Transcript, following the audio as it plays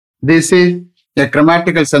This is a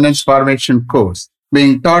grammatical sentence formation course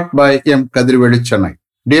being taught by M. Kadirvedi Chennai.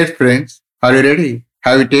 Dear friends, are you ready?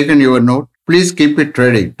 Have you taken your note? Please keep it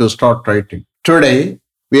ready to start writing. Today,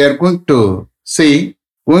 we are going to see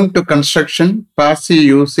going to construction passive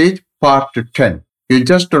usage part 10. You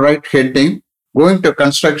just write heading going to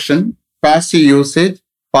construction passive usage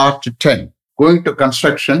part 10. Going to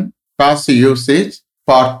construction passive usage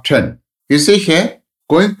part 10. You see here,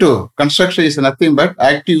 going to construction is nothing but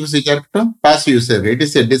active usage term, passive usage. It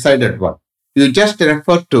is a decided one. You just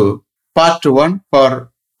refer to part 1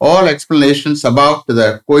 for all explanations about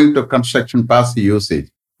the going to construction passive usage.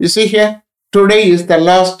 You see here, today is the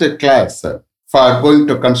last class for going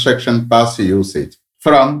to construction passive usage.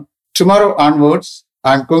 From tomorrow onwards,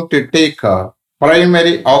 I'm going to take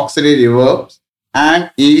primary auxiliary verbs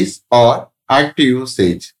and is or active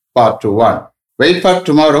usage part 1. Wait for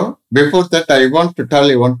tomorrow. Before that, I want to tell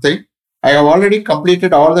you one thing. I have already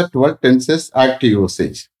completed all the 12 tenses active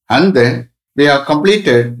usage. And then we have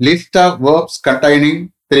completed list of verbs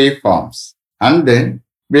containing 3 forms. And then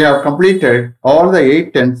we have completed all the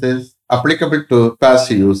 8 tenses applicable to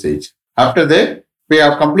passive usage. After that, we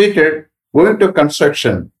have completed going to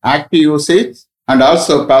construction active usage and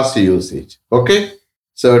also passive usage. Okay?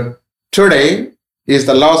 So today is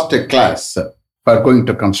the last class for going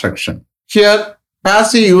to construction. Here,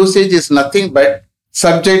 passive usage is nothing but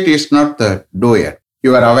subject is not the doer.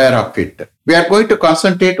 You are aware of it. We are going to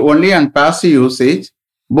concentrate only on passive usage,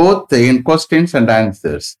 both in questions and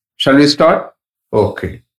answers. Shall we start?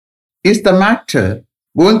 Okay. Is the matter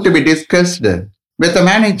going to be discussed with the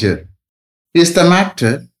manager? Is the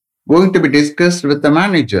matter going to be discussed with the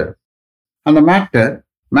manager? And the matter,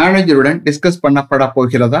 manager discuss pannapada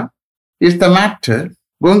pogirada? Is the matter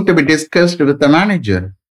going to be discussed with the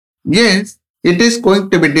manager? Yes, it is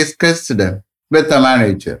going to be discussed with the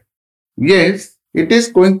manager. Yes, it is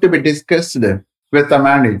going to be discussed with the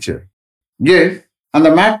manager. Yes, and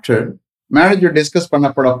the matter, manager discuss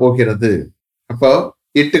pannapada pogiradu. Appo,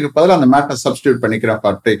 ittukku padala and the matter substitute panikira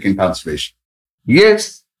for taking translation.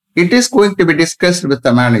 Yes, it is going to be discussed with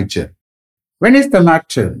the manager. When is the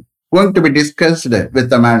matter going to be discussed with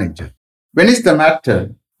the manager? When is the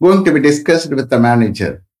matter going to be discussed with the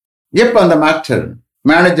manager? Yep, on the matter,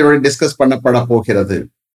 manager discuss pannapada pogiradu.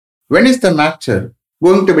 When is the matter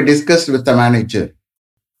going to be discussed with the manager?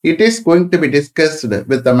 It is going to be discussed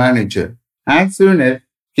with the manager as soon as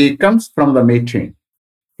he comes from the meeting.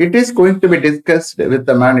 It is going to be discussed with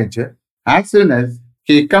the manager as soon as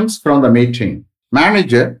he comes from the meeting.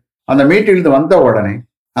 Manager on the meeting vanda odane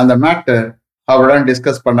and the matter avaran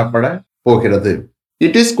discuss pannapada pogiradu.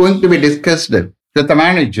 It is going to be discussed with the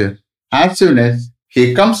manager as soon as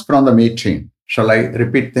he comes from the meeting. Shall I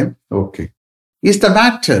repeat them? Okay. Is the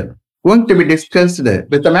matter going to be discussed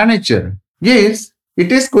with the manager? Yes, it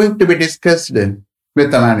is going to be discussed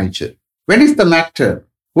with the manager. When is the matter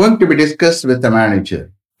going to be discussed with the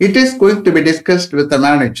manager? It is going to be discussed with the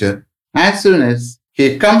manager as soon as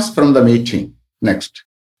he comes from the meeting. Next.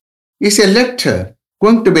 Is a letter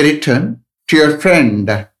going to be written to your friend,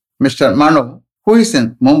 Mr. Manu, who is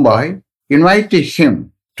in Mumbai, inviting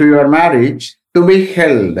him to your marriage to be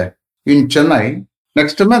held in Chennai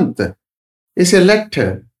next month? Is a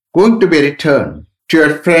letter going to be returned to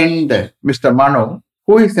your friend, Mr. Manu,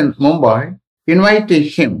 who is in Mumbai, inviting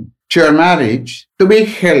him to your marriage to be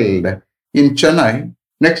held in Chennai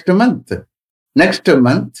next month? Next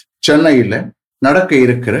month, சென்னையில் நடக்க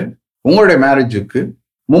இருக்கிற உங்களுடைய மேரேஜுக்கு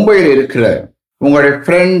மும்பையில் இருக்கிற உங்களுடைய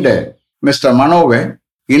friend mister மனோவை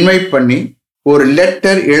invite பண்ணி ஒரு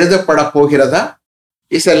லெட்டர் எழுதப்பட போகிறதா?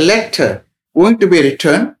 Is a letter going to be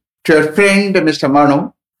returned to your friend, Mr. Manu,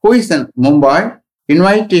 who is in Mumbai,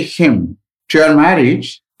 inviting him to your marriage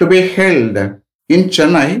to be held in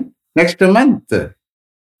Chennai next month?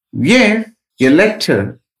 Yes, a letter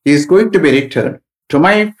is going to be returned to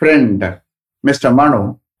my friend, Mr. Manu,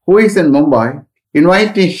 who is in Mumbai,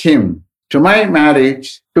 inviting him to my marriage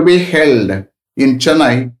to be held in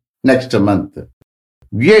Chennai next month.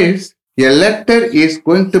 Yes, a letter is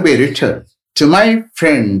going to be returned to my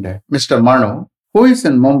friend, Mr. Manu, who is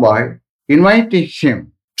in Mumbai, inviting him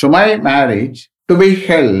to my marriage to be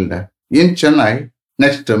held in Chennai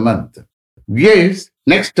next month. Yes,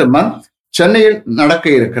 next month, சென்னையில் நடக்க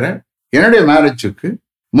இருக்கிற என்னுடைய மேரேஜுக்கு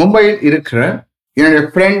மும்பையில் இருக்கிற என்னுடைய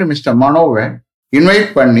friend mister மனோவை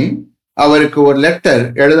invite பண்ணி அவருக்கு ஒரு லெட்டர்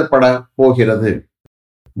எழுதப்பட போகிறது.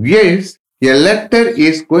 Yes, a letter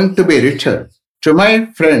is going to be returned to my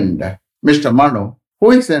friend, Mr. Manu, who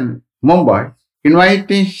is in Mumbai,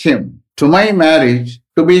 inviting him to my marriage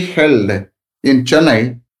to be held in Chennai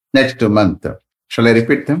next month. Shall I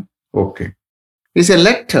repeat them? Okay. Is a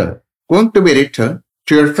letter going to be returned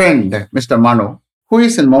to your friend, Mr. Manu, who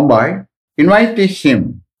is in Mumbai, inviting him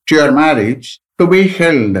to your marriage to be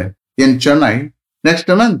held in Chennai next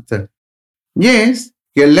month. Yes,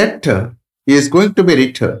 a letter is going to be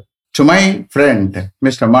written to my friend,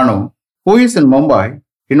 Mr. Manu, who is in Mumbai,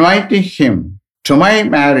 inviting him to my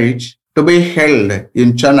marriage to be held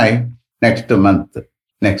in Chennai next month.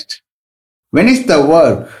 Next. When is the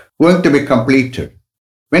work going to be completed?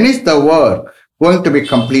 When is the work going to be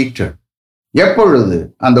completed? எப்பொழுது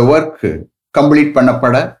அந்த work complete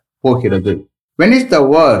பண்ணப்பட போகிறது? When is the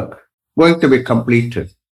work going to be completed?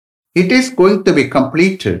 It is going to be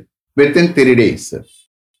completed within 3 days.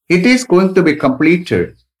 It is going to be completed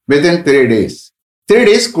within 3 days. 3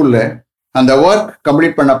 daysக்குள்ள அந்த work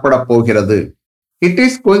complete பண்ணப்பட போகிறது. It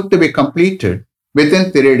is going to be completed within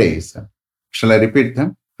 3 days. Shall I repeat them?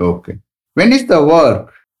 Okay. When is the work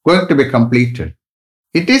going to be completed?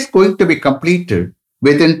 It is going to be completed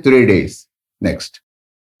within 3 days. Next.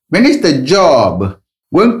 When is the job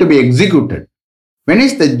going to be executed? When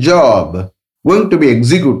is the job going to be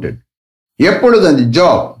executed? எப்பொழுது அந்த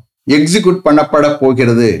job execute பண்ணப்பட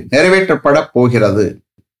போகிறது, நிறைவேற்றப்பட போகிறது?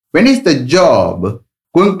 When is the job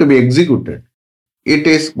going to be executed? It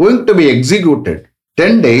is going to be executed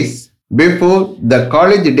 10 days before the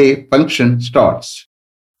college day function starts.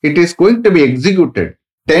 It is going to be executed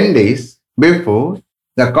 10 days before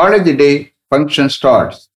the college day function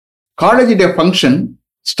starts. College day function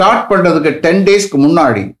start பண்றதுக்கு 10 daysக்கு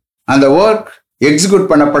முன்னாடி அந்த work execute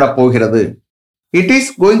பண்ணப்பட போகிறது. It is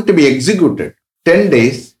going to be executed 10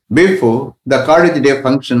 days before the college day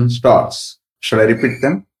function starts. Shall I repeat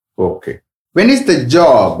them? Okay. When is the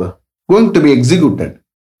job going to be executed?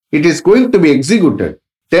 It is going to be executed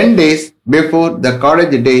 10 days before the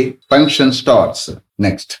college day function starts.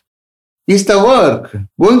 Next. Is the work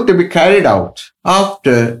going to be carried out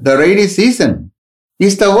after the rainy season?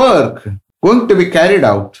 Is the work going to be carried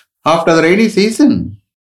out after the rainy season?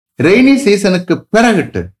 Rainy seasonக்கு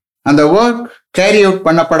பிறகு அந்த work carry out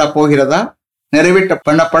பண்ணப்பட போகிறதா, நிறைவேற்ற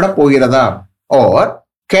பண்ணப்பட போகிறதா, or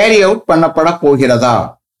carry out பண்ணப்பட போகிறதா?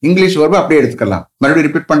 English verb அப்படியே எடுத்துக்கலாம். மறுபடியும்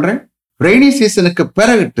repeat பண்றேன். ரெய்னி சீசனுக்கு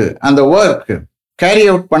பிறகு அந்த ஒர்க் கேரி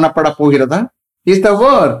அவுட் பண்ணப்பட போகிறதா? Is the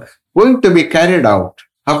work going to be carried out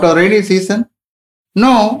after rainy season?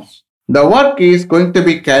 No, the work is going to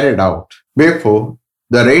be carried out before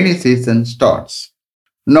the rainy season starts.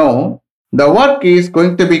 No, the work is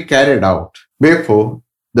going to be carried out before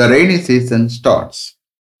the rainy season starts.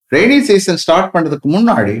 Rainy season start பண்றதுக்கு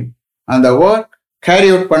முன்னாடி அந்த work carry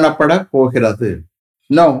out பண்ணப்பட போகிறது.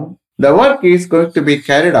 No, the work is going to be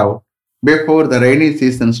carried out before the rainy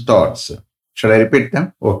season starts. Shall I repeat them?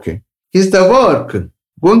 Okay. Is the work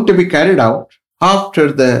going to be carried out after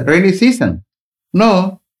the rainy season? No,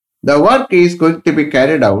 the work is going to be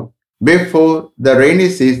carried out before the rainy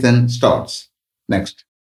season starts. Next.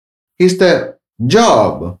 Is the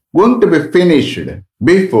job going to be finished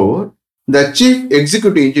before the chief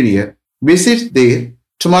executive engineer visits there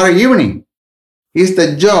tomorrow evening? Is the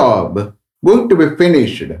job going to be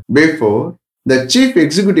finished before the chief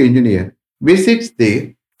executive engineer visits there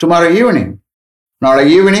tomorrow evening? நாளை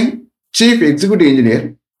evening chief executive engineer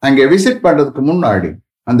அங்கே visit பண்றதுக்கு முன்னாடி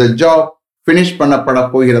அந்த job finish பண்ணப்பட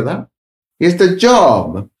போகிறதா? Is the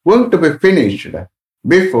job going to be finished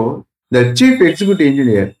before the chief executive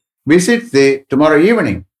engineer visits there tomorrow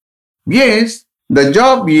evening? S, the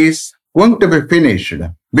job is going to be finished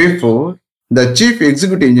before the chief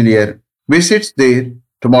executive engineer visits there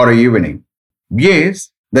tomorrow evening. Yes,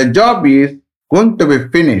 the job is going to be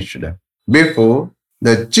finished before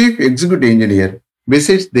the chief executive engineer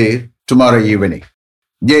visits there tomorrow evening.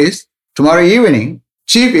 Yes, tomorrow evening,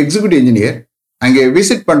 chief executive engineer அங்கே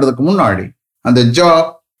visit பண்றதுக்கு முன்னாடி அந்த job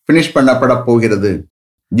finish பண்ணப்பட போகிறது.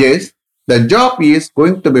 Yes, the job is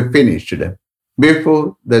going to be finished before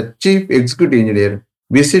the chief executive engineer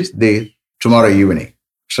visits there tomorrow evening.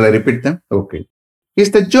 Shall I repeat them? Okay. Is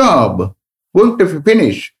the job going to be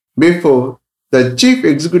finished before the chief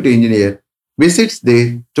executive engineer visits there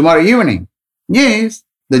tomorrow evening? Yes,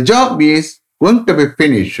 the job is going to be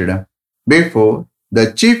finished before the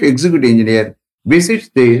chief executive engineer visits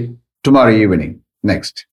there tomorrow evening.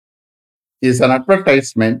 Next is an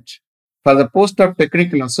advertisement for the post of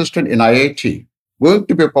technical assistant in IIT going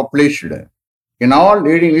to be published in all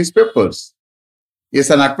leading newspapers. Is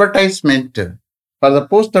an advertisement for the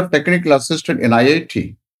post of technical assistant in IIT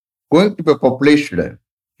going to be published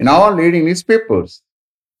in all leading newspapers.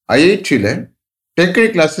 IIT-ல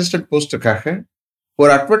technical assistant போஸ்டுக்காக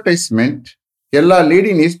ஒரு advertisement எல்லா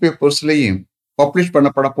leading news பேப்பர்ஸ்லையும் publish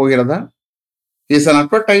பண்ணப்பட போகிறதா? Is an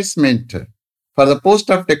advertisement for the post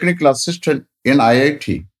of technical assistant in IIT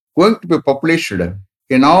going to be published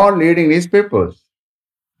in all leading newspapers.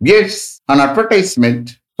 Yes, an advertisement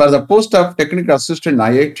for the post of technical assistant in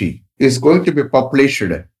IIT is going to be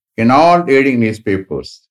published in all leading newspapers.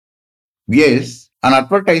 Yes, an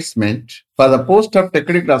advertisement for the post of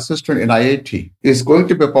technical assistant in IIT is going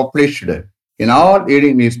to be published in all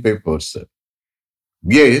leading newspapers.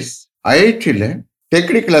 Yes, IIT-ல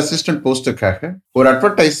technical assistant போஸ்டுக்காக ஒரு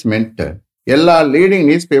advertisement எல்லா leading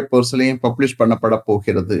news பேப்பர்ஸ்லையும் publish பண்ணப்பட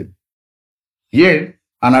போகிறது. Yes,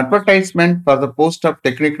 an advertisement for the post of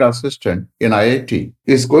technical assistant in IIT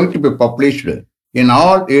is going to be published in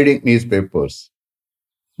all leading newspapers.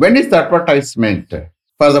 When is the advertisement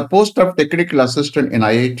for the post of technical assistant in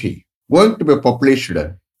IIT going to be published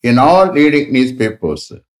in all leading newspapers?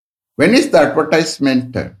 When is the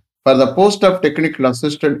advertisement for the post of technical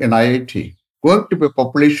assistant in IIT going to be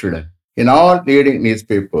published in all leading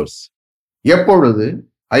newspapers? எப்பொழுது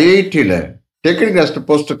ஐஐடியில் technical assistant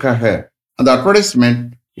போஸ்டுக்காக அந்த advertisement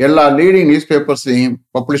எல்லா leading news பேப்பர்ஸ்லையும்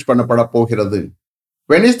publish பண்ணப்பட போகிறது?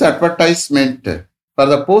 When is the advertisement for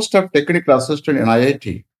the post of technical assistant in IIT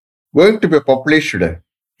going to be published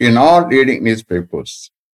in all leading newspapers?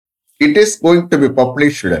 It is going to be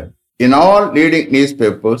published in all leading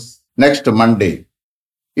newspapers next Monday.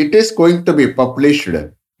 It is going to be published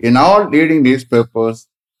in all leading newspapers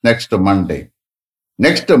next Monday.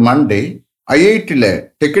 Next Monday, ஐஐடியில்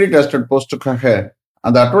technical assistant போஸ்டுக்காக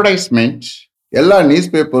அந்த advertisement எல்லா news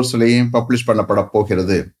பேப்பர்ஸ்லையும் publish பண்ணப்பட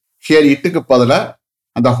போகிறது. Here இட்டுக்கு பதிலாக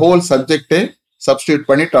அந்த whole சப்ஜெக்டை சப்ஸ்டியூட்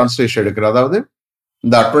பண்ணி டிரான்ஸ்லேஷன் எடுக்கிற, அதாவது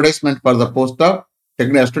இந்த advertisement for the post of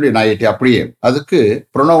technical assistant in IIT அப்படியே அதுக்கு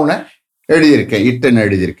ப்ரொனவுனை எழுதியிருக்கேன், இட்டுன்னு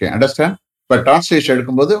எழுதியிருக்கேன். அண்டர்ஸ்டாண்ட்? இப்போ டிரான்ஸ்லேஷன்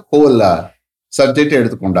எடுக்கும்போது ஹோல் சப்ஜெக்டை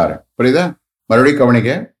எடுத்துக்கொண்டாரு. புரியுதா? மறுபடியும்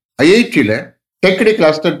கவனிங்க. ஐஐடியில் டெக்னிக்கல்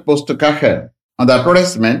அசிஸ்டன்ட் போஸ்டுக்காக அந்த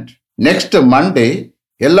அட்வர்டைஸ்மெண்ட் நெக்ஸ்ட் மண்டே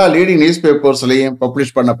எல்லா லீடிங் நியூஸ் பேப்பர்ஸ்லையும்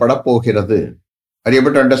பப்ளிஷ் பண்ணப்பட போகிறது. Are you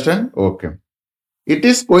able to understand? Okay. It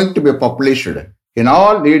is going to be published in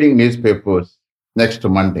all leading newspapers next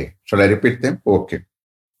Monday. Shall I repeat them? Okay.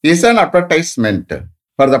 Is an advertisement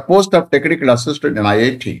for the post of technical assistant in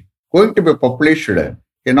IIT going to be published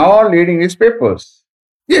in all leading newspapers?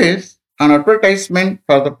 Yes, an advertisement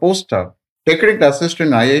for the post of technical assistant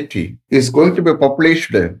in IIT is going to be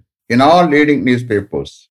published in all leading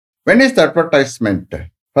newspapers. When is the advertisement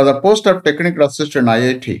for the post of technical assistant in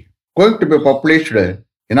IIT going to be published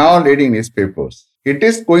in all leading newspapers? It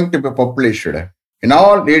is going to be published in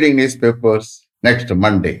all leading newspapers next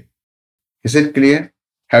Monday. Is it clear?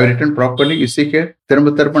 Have you written properly? You see here,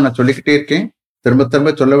 திரும்ப திரும்ப நான் சொல்லிக்கிட்டே இருக்கேன். திரும்ப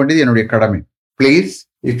திரும்ப சொல்ல வேண்டியது என்னுடைய கடமை. Please,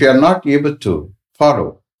 if you are not able to follow,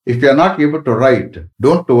 if you are not able to write,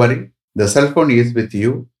 don't worry. The cell phone is with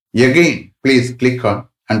you. Again, please click on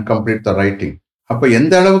and complete the writing. அப்போ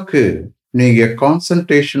எந்த அளவுக்கு நீங்க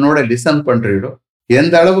கான்சன்ட்ரேஷனோட listen பண்றீங்களோ,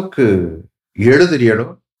 எந்த அளவுக்கு எழுதுறீங்களோ,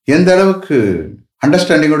 எந்த அளவுக்கு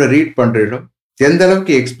அண்டர்ஸ்டாண்டிங்கோட read பண்றீங்களோ, எந்த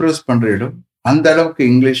அளவுக்கு எக்ஸ்பிரஸ் பண்றீங்களோ, அந்த அளவுக்கு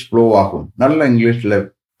இங்கிலீஷ் ஃப்ளோ ஆகும். நல்ல இங்கிலீஷ்ல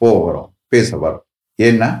போகிறோம், பேச வரும்.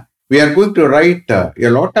 ஏன்னா we are going to write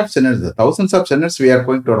a lot of sentences, thousands of sentences we are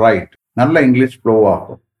going to write. நல்ல இங்கிலீஷ் ஃப்ளோ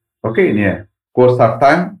ஆகும். Okay, in a course of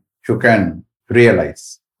time you can realize.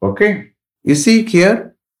 Okay, you see here,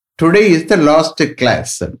 today is the last class.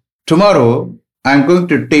 Tomorrow I am going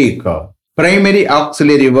to take primary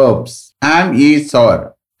auxiliary verbs, am, is, or,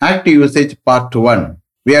 active usage part 1.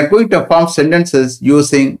 We are going to form sentences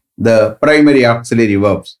using the primary auxiliary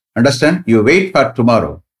verbs. Understand? You wait for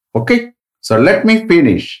tomorrow. Okay? So let me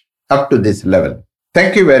finish up to this level.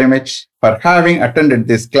 Thank you very much for having attended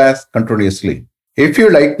this class continuously. If you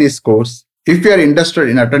like this course, if you are interested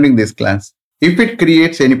in attending this class, if it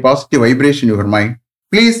creates any positive vibration in your mind,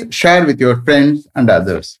 please share with your friends and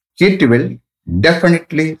others. It will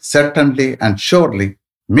definitely, certainly, and surely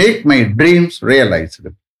make my dreams realized.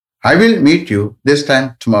 I will meet you this time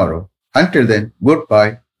tomorrow. Until then,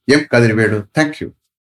 goodbye. M. Kadrivedu. Thank you.